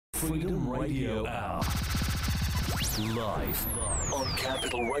Freedom Radio Hour. Live on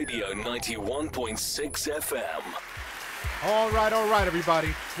Capital Radio 91.6 FM. All right, everybody.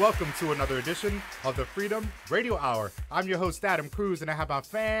 Welcome to another edition of the Freedom Radio Hour. I'm your host, Adam Cruz, and I have my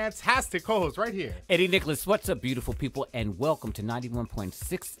fantastic co-host right here, Eddie Nicholas. What's up, beautiful people, and welcome to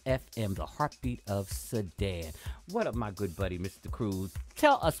 91.6 FM, the Heartbeat of Sudan. What up, my good buddy, Mr. Cruz?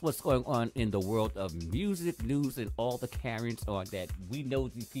 Tell us what's going on in the world of music, news, and all the carryings on that we know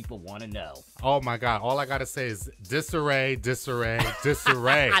these people want to know. Oh, my God. All I got to say is disarray, disarray,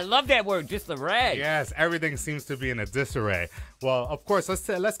 disarray. I love that word, disarray. Yes, everything seems to be in a disarray. Well, of course,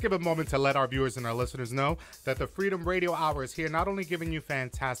 let's give a moment to let our viewers and our listeners know that the Freedom Radio Hour is here not only giving you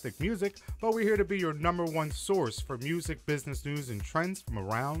fantastic music, but we're here to be your number one source for music, business news, and trends from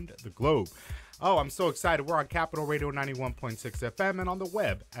around the globe. Oh, I'm so excited. We're on Capital Radio 91.6 FM and on the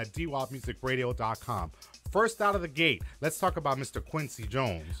web at dwopmusicradio.com. First out of the gate, let's talk about Mr. Quincy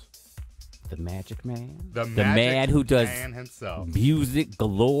Jones. The Magic Man? The man who does himself. Music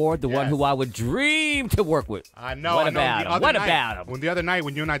galore, the one who I would dream to work with. I know. What about him? The other night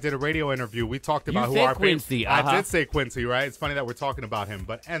when you and I did a radio interview, we talked about who our Quincy. I did say Quincy, right? It's funny that we're talking about him.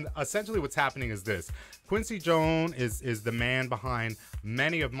 And essentially what's happening is this. Quincy Jones is the man behind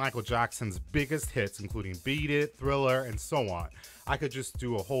many of Michael Jackson's biggest hits, including Beat It, Thriller, and so on. I could just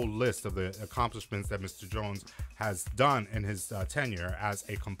do a whole list of the accomplishments that Mr. Jones has done in his tenure as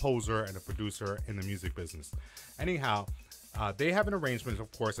a composer and a producer in the music business. Anyhow, they have an arrangement, of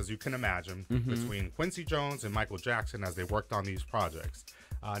course, as you can imagine, between Quincy Jones and Michael Jackson as they worked on these projects.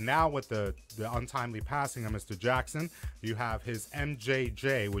 Now with the untimely passing of Mr. Jackson, you have his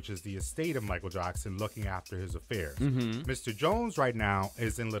MJJ, which is the estate of Michael Jackson, looking after his affairs. Mr. Jones right now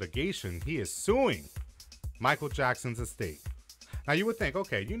is in litigation. He is suing Michael Jackson's estate. Now, you would think,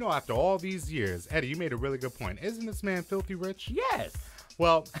 okay, after all these years, Eddie, you made a really good point. Isn't this man filthy rich? Yes.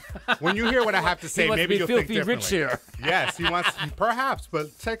 Well, when you hear what I have to say, maybe you'll think differently. Rich here. Yes, he wants, perhaps,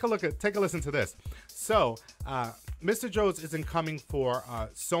 but take a listen to this. So, Mr. Jones isn't coming for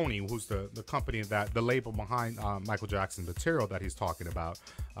Sony, who's the company the label behind Michael Jackson's material that he's talking about.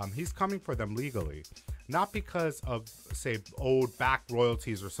 He's coming for them legally, not because of, say, old back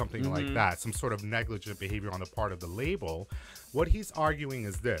royalties or something like that, some sort of negligent behavior on the part of the label. What he's arguing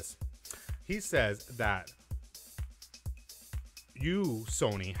is this. He says that you,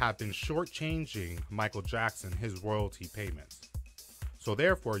 Sony, have been shortchanging Michael Jackson his royalty payments. So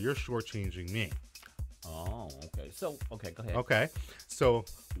therefore, you're shortchanging me. Oh, okay. So, okay, go ahead. Okay. So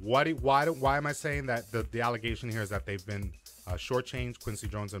why am I saying that the allegation here is that they've been shortchanged, Quincy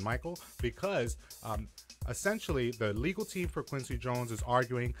Jones and Michael? Because essentially the legal team for Quincy Jones is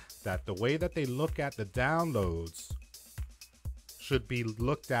arguing that the way that they look at the downloads should be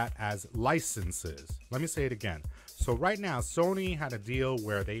looked at as licenses. Let me say it again. So right now, Sony had a deal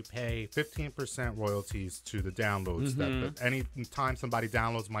where they pay 15% royalties to the downloads. That any time somebody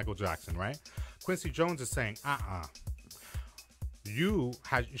downloads Michael Jackson, right? Quincy Jones is saying, you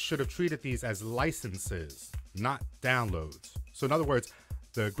should have treated these as licenses, not downloads. So in other words,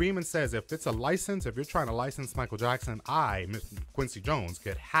 the agreement says if it's a license, if you're trying to license Michael Jackson, Quincy Jones,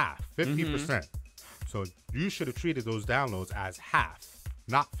 get half, 50%. So you should have treated those downloads as half,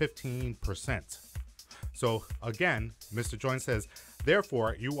 not 15%. So again, Mr. Jones says,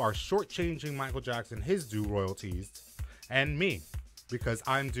 therefore, you are shortchanging Michael Jackson his due royalties and me because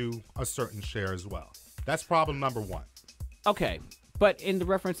I'm due a certain share as well. That's problem number one. Okay. But in the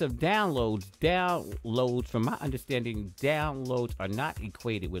reference of downloads, from my understanding, downloads are not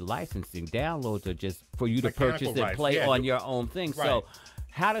equated with licensing. Downloads are just for you to Mechanical purchase and play on your own thing. Right. So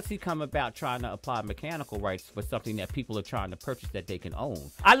how does he come about trying to apply mechanical rights for something that people are trying to purchase that they can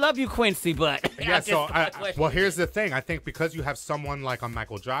own? I love you, Quincy, but... Yeah, well, here's the thing. I think because you have someone like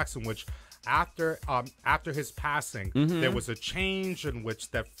Michael Jackson, which after his passing, there was a change in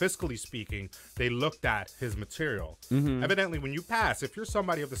which that fiscally speaking, they looked at his material. Evidently, when you pass, if you're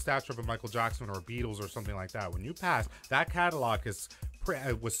somebody of the stature of a Michael Jackson or Beatles or something like that, when you pass, that catalog is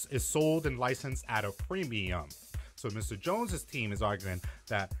sold and licensed at a premium. So Mr. Jones's team is arguing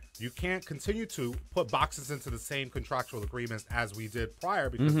that you can't continue to put boxes into the same contractual agreements as we did prior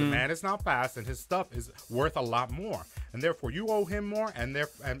because the man is now passed and his stuff is worth a lot more. And therefore, you owe him more, and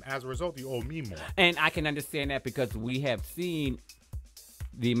as a result, you owe me more. And I can understand that because we have seen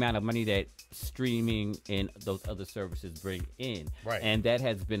the amount of money that streaming and those other services bring in. Right. And that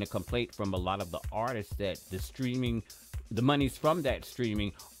has been a complaint from a lot of the artists that the monies from that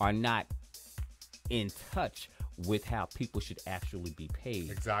streaming are not in touch with how people should actually be paid.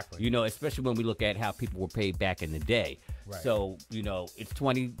 Exactly. Especially when we look at how people were paid back in the day. Right. So, it's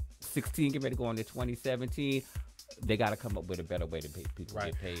 2016, get ready to go into 2017. they got to come up with a better way to pay people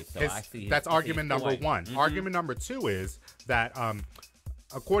get paid. So I see that's argument number point. one. Argument number two is that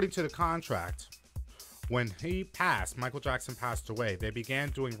according to the contract, when Michael Jackson passed away, they began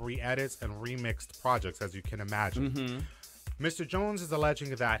doing re-edits and remixed projects, as you can imagine. Mr. Jones is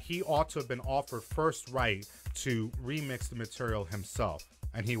alleging that he ought to have been offered first right to remix the material himself,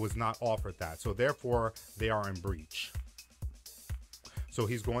 and he was not offered that. So therefore, they are in breach. So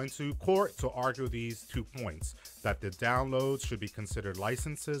he's going to court to argue these 2 points, that the downloads should be considered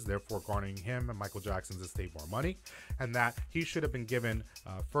licenses, therefore garnering him and Michael Jackson's estate more money, and that he should have been given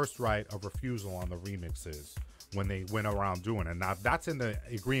first right of refusal on the remixes when they went around doing it. Now, that's in the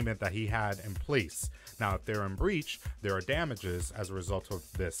agreement that he had in place. Now, if they're in breach, there are damages as a result of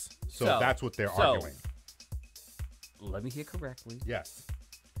this. So that's what they're arguing. Let me hear correctly. Yes.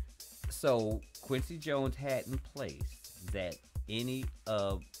 So Quincy Jones had in place that any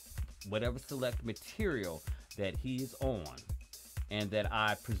of whatever select material that he's on and that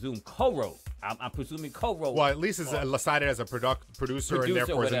I presume co-wrote. I'm presuming co-wrote. Well, at least it's cited as a producer and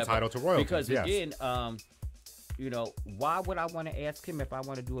therefore is entitled to royalties. Because again, why would I want to ask him if I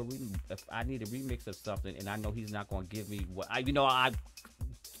want to do if I need a remix of something and I know he's not going to give me what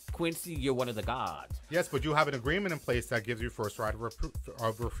Quincy, you're one of the gods. Yes, but you have an agreement in place that gives you first right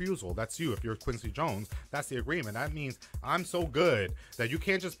of refusal. That's you. If you're Quincy Jones, that's the agreement. That means I'm so good that you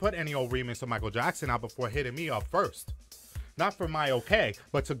can't just put any old remix of Michael Jackson out before hitting me up first. Not for my okay,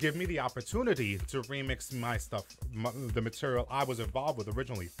 but to give me the opportunity to remix my stuff, the material I was involved with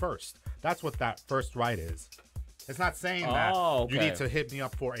originally first. That's what that first right is. It's not saying that you need to hit me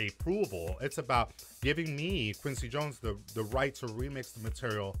up for approval. It's about giving me, Quincy Jones, the right to remix the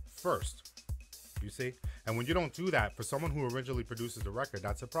material first. You see? And when you don't do that, for someone who originally produces the record,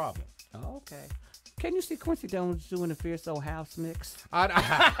 that's a problem. Okay. Can you see Quincy Jones doing a Fierce Old House mix? I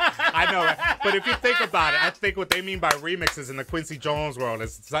know, right? But if you think about it, I think what they mean by remixes in the Quincy Jones world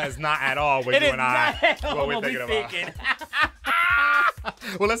is not at all what you and I what we're thinking about.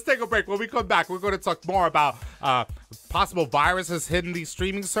 Well, let's take a break. When we come back, we're going to talk more about possible viruses hitting these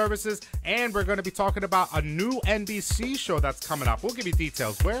streaming services, and we're going to be talking about a new NBC show that's coming up. We'll give you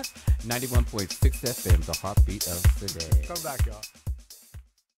details. Where? 91.6 FM, the Heartbeat of Sudan. Come back, y'all.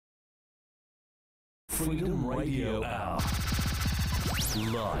 Freedom Radio Hour.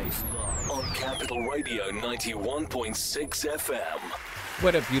 Live on Capital Radio 91.6 FM.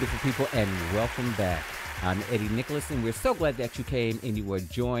 What up, beautiful people, and welcome back. I'm Eddie Nicholas, and we're so glad that you came and you were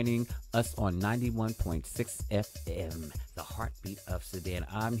joining us on 91.6 FM, the Heartbeat of Sudan.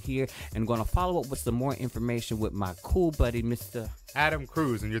 I'm here and going to follow up with some more information with my cool buddy, Mr. Adam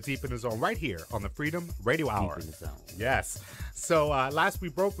Cruz, and you're deep in the zone right here on the Freedom Radio Hour. Deep in the zone. Yes. So last we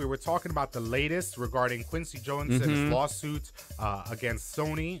were talking about the latest regarding Quincy Jones and his lawsuit against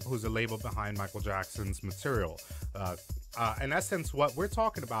Sony, who's the label behind Michael Jackson's material. In essence, what we're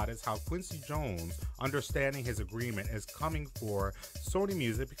talking about is how Quincy Jones, understanding his agreement, is coming for Sony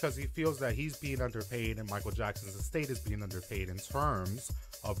Music because he feels that he's being underpaid and Michael Jackson's estate is being underpaid in terms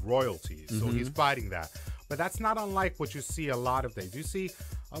of royalties. So he's fighting that. But that's not unlike what you see a lot of days. You see,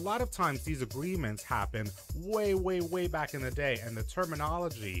 a lot of times these agreements happen way, way, way back in the day, and the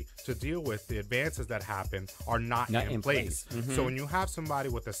terminology to deal with the advances that happen are not in place. So when you have somebody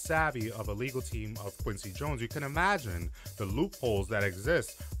with the savvy of a legal team of Quincy Jones, you can imagine the loopholes that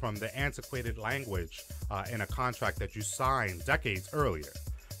exist from the antiquated language in a contract that you signed decades earlier.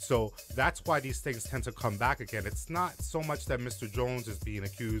 So that's why these things tend to come back again. It's not so much that Mr. Jones is being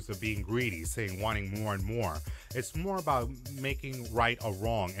accused of being greedy, saying wanting more and more. It's more about making right a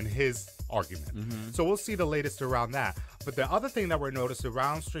wrong in his argument. So we'll see the latest around that. But the other thing that we're noticing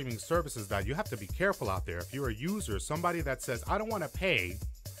around streaming services that you have to be careful out there. If you're a user, somebody that says, I don't want to pay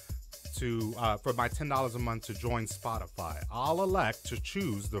for my $10 a month to join Spotify, I'll elect to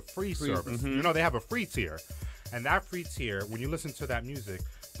choose the free service. You know, they have a free tier. And that free tier, when you listen to that music,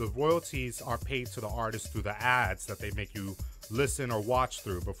 the royalties are paid to the artist through the ads that they make you listen or watch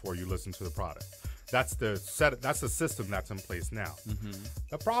through before you listen to the product. That's the system that's in place now.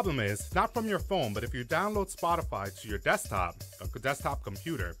 The problem is, not from your phone, but if you download Spotify to your desktop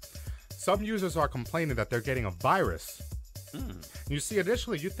computer, some users are complaining that they're getting a virus. You see,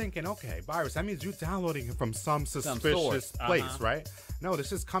 initially you're thinking, okay, virus, that means you're downloading it from some suspicious place, right? No,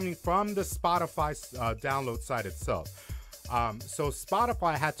 this is coming from the Spotify download site itself. So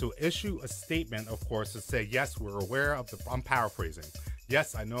Spotify had to issue a statement, of course, to say, yes, we're aware of I'm paraphrasing.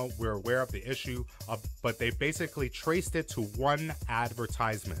 Yes, I know we're aware of the issue, but they basically traced it to one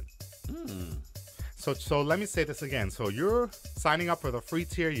advertisement. So let me say this again. So you're signing up for the free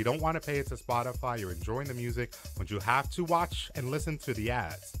tier. You don't want to pay it to Spotify. You're enjoying the music, but you have to watch and listen to the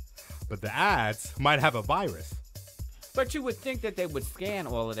ads. But the ads might have a virus. But you would think that they would scan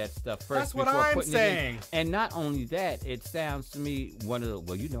all of that stuff first. That's what before I'm putting saying. It in. And not only that, it sounds to me one of the.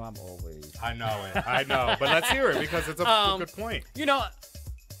 Well, you know, I'm always. I know it. I know. But let's hear it because it's a good point. You know,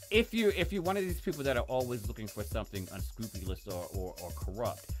 if you're one of these people that are always looking for something unscrupulous or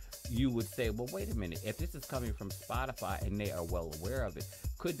corrupt, you would say, well, wait a minute. If this is coming from Spotify and they are well aware of it,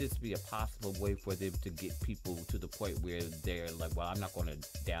 could this be a possible way for them to get people to the point where they're like, well, I'm not going to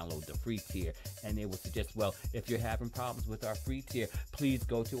download the free tier? And they would suggest, well, if you're having problems with our free tier, please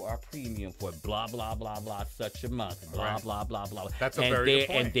go to our premium for blah, blah, blah, blah, such a month, blah, blah, blah, blah. That's a very good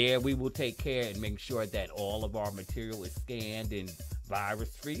point. And there we will take care and make sure that all of our material is scanned and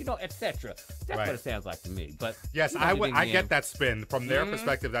virus-free, you know, etc. That's what it sounds like to me. But yes, I get that spin. From their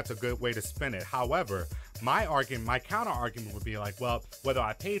perspective, that's a good way to spin it. However, my counter argument would be like, well, whether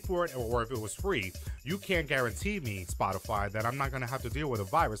I paid for it or if it was free, you can't guarantee me, Spotify, that I'm not going to have to deal with a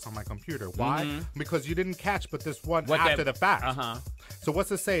virus on my computer. Why? Because you didn't catch but this one after the fact. So what's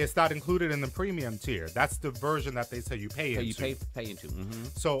to say it's not included in the premium tier? That's the version that they say you pay into. You pay into.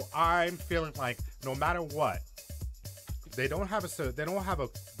 So I'm feeling like no matter what, they don't have a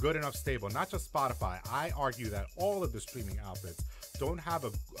good enough stable. Not just Spotify. I argue that all of the streaming outfits don't have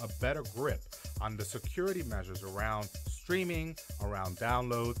a better grip on the security measures around streaming, around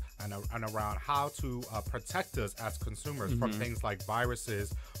downloads, and around how to protect us as consumers from things like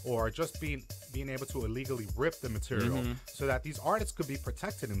viruses or just being able to illegally rip the material so that these artists could be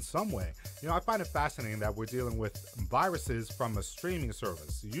protected in some way. You know, I find it fascinating that we're dealing with viruses from a streaming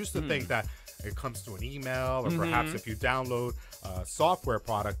service. You used to think that it comes to an email, or perhaps if you download a software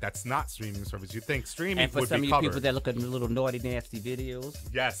product that's not streaming service, you think streaming would be covered. And for some of you people that look at little naughty, nasty videos.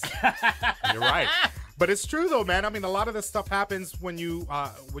 Yes, you're right. But it's true though, man. I mean, a lot of this stuff happens when you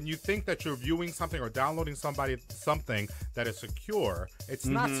think that you're viewing something or downloading something that is secure. It's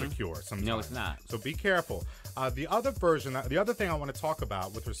not secure sometimes. No, it's not. So be careful. The other thing I want to talk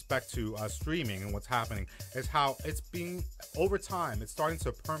about with respect to streaming and what's happening is how it's being, over time, it's starting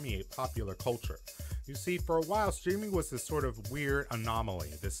to permeate popular culture. You see, for a while, streaming was this sort of weird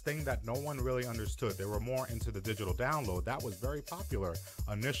anomaly, this thing that no one really understood. They were more into the digital download. That was very popular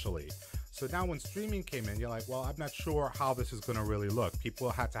initially. So now when streaming came in, you're like, well, I'm not sure how this is going to really look. People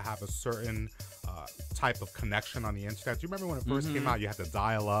had to have a certain type of connection on the internet. Do you remember when it first came out, you had to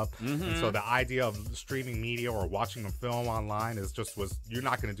dial up? And so the idea of streaming media or watching a film online you're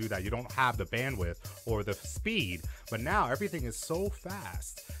not going to do that. You don't have the bandwidth or the speed. But now everything is so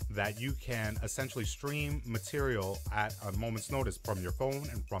fast that you can essentially stream material at a moment's notice from your phone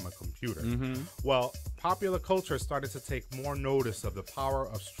and from a computer. Well, popular culture started to take more notice of the power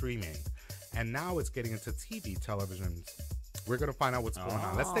of streaming. And now it's getting into television. We're going to find out what's going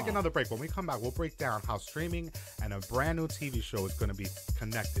on. Let's take another break. When we come back, we'll break down how streaming and a brand new TV show is going to be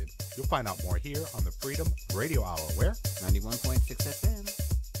connected. You'll find out more here on the Freedom Radio Hour. Where? 91.6 FM.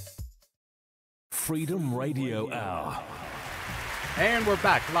 Freedom Radio Hour. And we're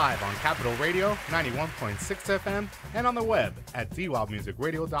back live on Capital Radio, 91.6 FM, and on the web at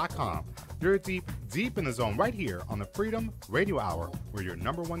dwildmusicradio.com. You're deep in the zone right here on the Freedom Radio Hour. We're your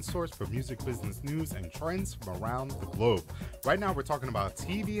number one source for music business news and trends from around the globe. Right now, we're talking about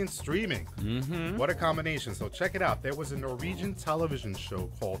TV and streaming. What a combination. So check it out. There was a Norwegian television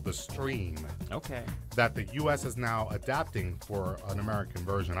show called The Stream. Okay. That the U.S. is now adapting for an American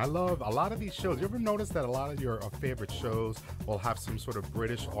version. I love a lot of these shows. You ever notice that a lot of your favorite shows will have some sort of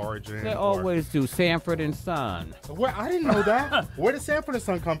British origin? They always do. Sanford and Son. Where? I didn't know that. Where did Sanford and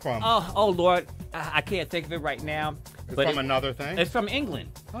Son come from? Oh Lord, I can't think of it right now. It's from another thing? It's from England.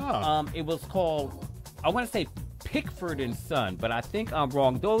 Oh. It was called, I want to say Pickford and Son, but I think I'm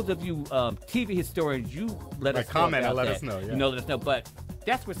wrong. Those of you TV historians, you let us comment know and let that. us know. Yeah. You know, let us know. But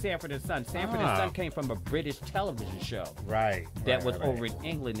that's where Sanford and Son. Sanford and Son came from a British television show. Right. That was over in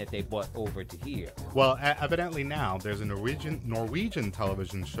England that they brought over to here. Well, evidently now there's a Norwegian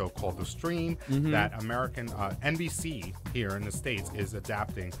television show called The Stream that American NBC here in the States is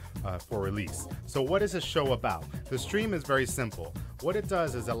adapting for release. So what is this show about? The Stream is very simple. What it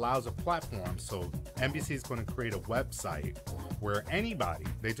does is allows a platform. So NBC is going to create a website where anybody,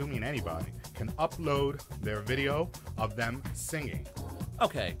 they do mean anybody, can upload their video of them singing.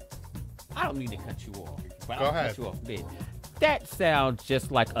 Okay, I don't mean to cut you off, but Go I'll ahead. cut you off a bit. That sounds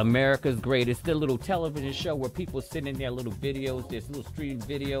just like America's Greatest, the little television show where people send in their little videos, there's little streamed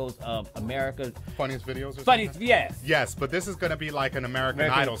videos of America's Funniest videos or funniest, something? yes. Yes, but this is going to be like an American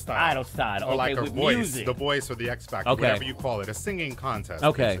Idol style. Idol style, Or okay, like a with voice, music. The Voice or the X Factor, Okay. whatever you call it, a singing contest,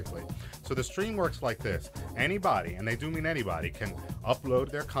 Okay. basically. So the Stream works like this. Anybody, and they do mean anybody, can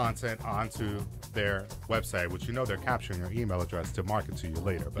upload their content onto their website, which you know they're capturing your email address to market to you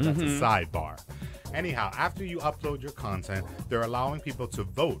later, but that's a sidebar. Anyhow, after you upload your content, they're allowing people to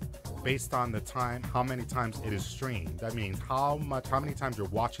vote based on the time, how many times it is streamed. That means how many times you're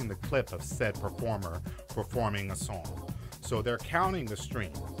watching the clip of said performer performing a song. So they're counting the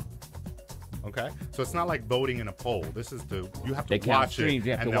streams. Okay, so it's not like voting in a poll. This is you have to watch it,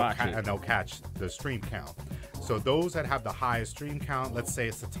 and they'll catch the stream count. So those that have the highest stream count, let's say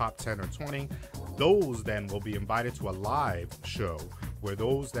it's the top 10 or 20, those then will be invited to a live show where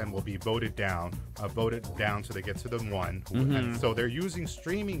those then will be voted down till they get to the one. And so they're using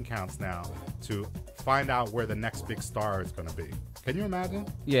streaming counts now to find out where the next big star is going to be. Can you imagine?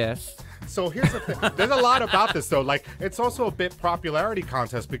 Yes. So here's the thing. There's a lot about this, though. Like, it's also a bit popularity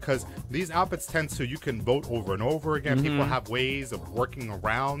contest because these outfits tend to, you can vote over and over again. People have ways of working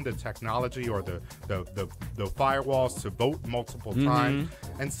around the technology or the firewalls to vote multiple times.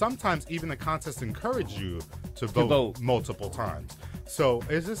 And sometimes even the contest encourage you to vote multiple times. So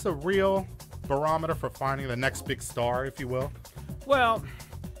is this a real barometer for finding the next big star, if you will? Well,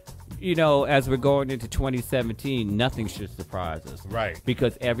 you know, as we're going into 2017, nothing should surprise us. Right.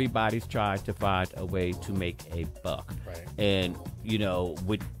 Because everybody's trying to find a way to make a buck. Right. And, you know,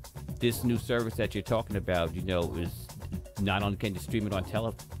 with this new service that you're talking about, you know, is not only can you stream it on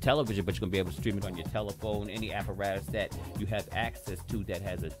television, but you're going to be able to stream it on your telephone, any apparatus that you have access to that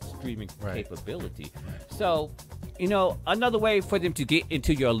has a streaming capability. Right. So, you know, another way for them to get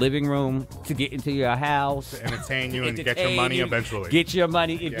into your living room, to get into your house. To entertain you and get your money eventually. Get your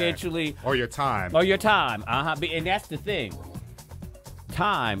money eventually. Yeah. Or your time. Or your time. And that's the thing.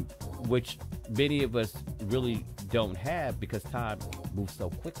 Time, which many of us really don't have because time moves so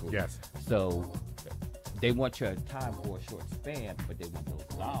quickly. Yes. So they want your time for a short span, but they want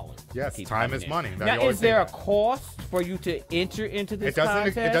those dollars. Yes, time is money. Now, is there a cost for you to enter into this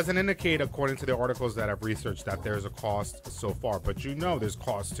contest? It doesn't indicate, according to the articles that I've researched, that there's a cost so far. But you know there's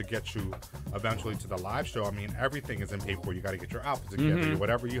costs to get you eventually to the live show. I mean, everything is in paid for. You got to get your outfit together,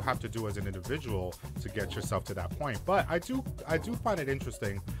 whatever you have to do as an individual to get yourself to that point. But I do find it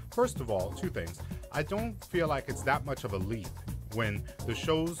interesting. First of all, two things. I don't feel like it's that much of a leap when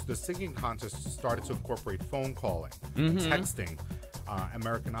the singing contest started to incorporate phone calling, texting.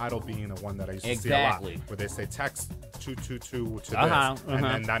 American Idol being the one that I used to see a lot, where they say text 222 to this, and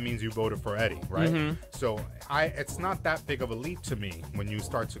then that means you voted for Eddie, right? So it's not that big of a leap to me when you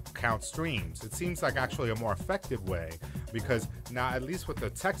start to count streams. It seems like actually a more effective way because now at least with the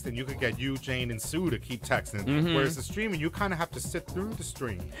texting, you could get you, Jane, and Sue to keep texting, whereas the streaming, you kind of have to sit through the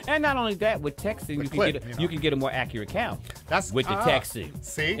stream. And not only that, with texting, you can get a more accurate count. That's with the texting.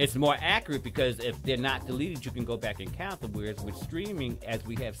 See, it's more accurate because if they're not deleted, you can go back and count them. Whereas with streaming, as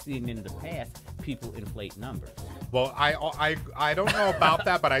we have seen in the past, people inflate numbers. Well, I don't know about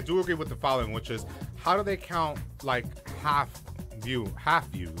that, but I do agree with the following, which is how do they count like half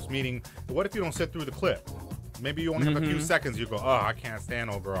views? Meaning, what if you don't sit through the clip? Maybe you only have a few seconds. You go, oh, I can't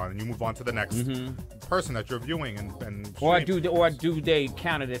stand over on, and you move on to the next person that you're viewing and or do they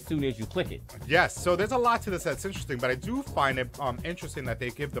count it as soon as you click it? Yes. So there's a lot to this that's interesting, but I do find it interesting that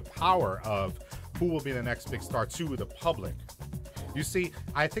they give the power of who will be the next big star to the public. You see,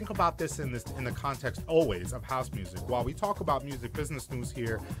 I think about this in the context always of house music. While we talk about music business news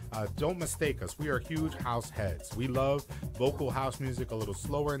here, don't mistake us. We are huge house heads. We love vocal house music, a little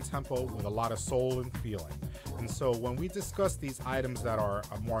slower in tempo with a lot of soul and feeling. And so when we discuss these items that are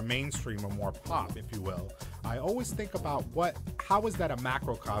more mainstream or more pop, if you will, I always think about how is that a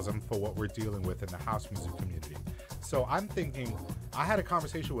macrocosm for what we're dealing with in the house music community. So I'm thinking, I had a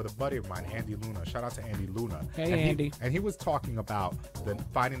conversation with a buddy of mine, Andy Luna. Shout out to Andy Luna. Hey, Andy. And he was talking about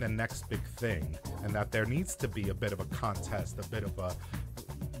finding the next big thing, and that there needs to be a bit of a contest, a bit of a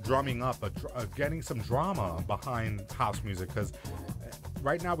drumming up, getting some drama behind house music, because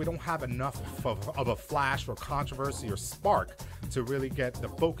right now we don't have enough of a flash or controversy or spark to really get the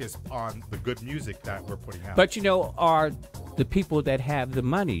focus on the good music that we're putting out. But, you know, are the people that have the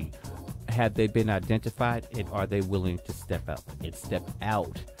money, have they been identified, and are they willing to step up and step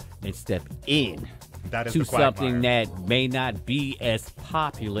out and step in to something that may not be as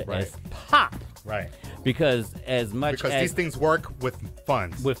popular as pop? Right. Because as these things work with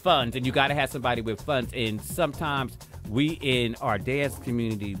funds. And you got to have somebody with funds. And sometimes we in our dance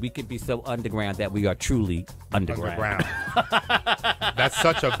community, we can be so underground that we are truly underground. That's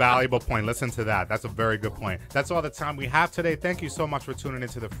such a valuable point. Listen to that. That's a very good point. That's all the time we have today. Thank you so much for tuning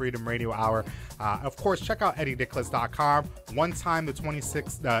into the Freedom Radio Hour. Of course, check out EddieNicholas.com. One time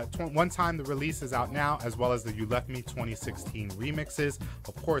the release is out now, as well as the You Left Me 2016 remixes.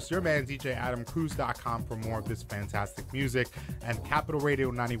 Of course, your man DJ AdamCruz.com for more of this fantastic music, and Capital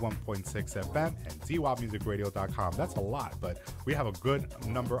Radio 91.6 FM and DWABmusicradio.com. That's a lot, but we have a good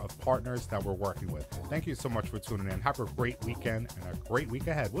number of partners that we're working with. Thank you so much for tuning in. Have a great weekend and a great week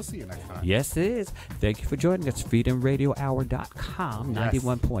ahead. We'll see you next time. Yes, it is. Thank you for joining us. FreedomRadioHour.com,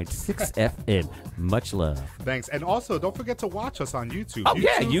 91.6 FM. Much love. Thanks. And also, don't forget to watch us on YouTube. Oh,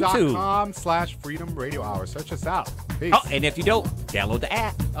 yeah, YouTube. YouTube.com/Freedom Radio Hour. Search us out. Peace. Oh, and if you don't, download the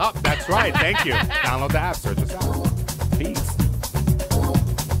app. Oh, that's right. Thank you. Download the app. Search us out. Peace.